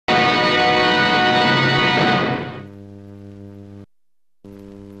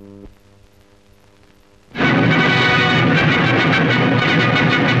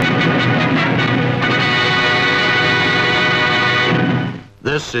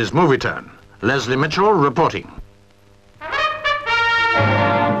This is Movietone. Leslie Mitchell reporting.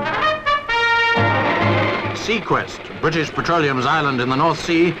 Seaquest, British Petroleum's island in the North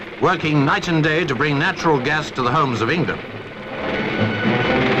Sea, working night and day to bring natural gas to the homes of England.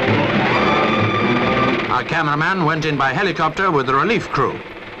 Our cameraman went in by helicopter with the relief crew.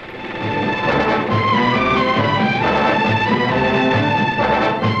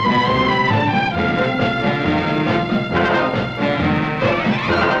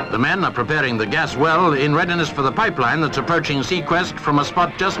 The men are preparing the gas well in readiness for the pipeline that's approaching Seaquest from a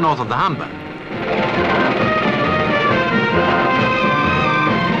spot just north of the Humber.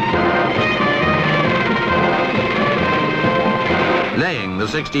 Laying the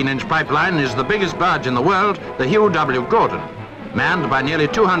 16-inch pipeline is the biggest barge in the world, the Hugh W Gordon. Manned by nearly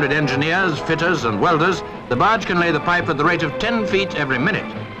 200 engineers, fitters and welders, the barge can lay the pipe at the rate of 10 feet every minute.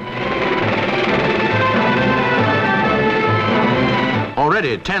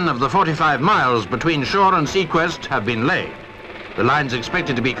 Already 10 of the 45 miles between shore and Seaquest have been laid. The line's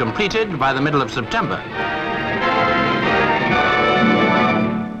expected to be completed by the middle of September.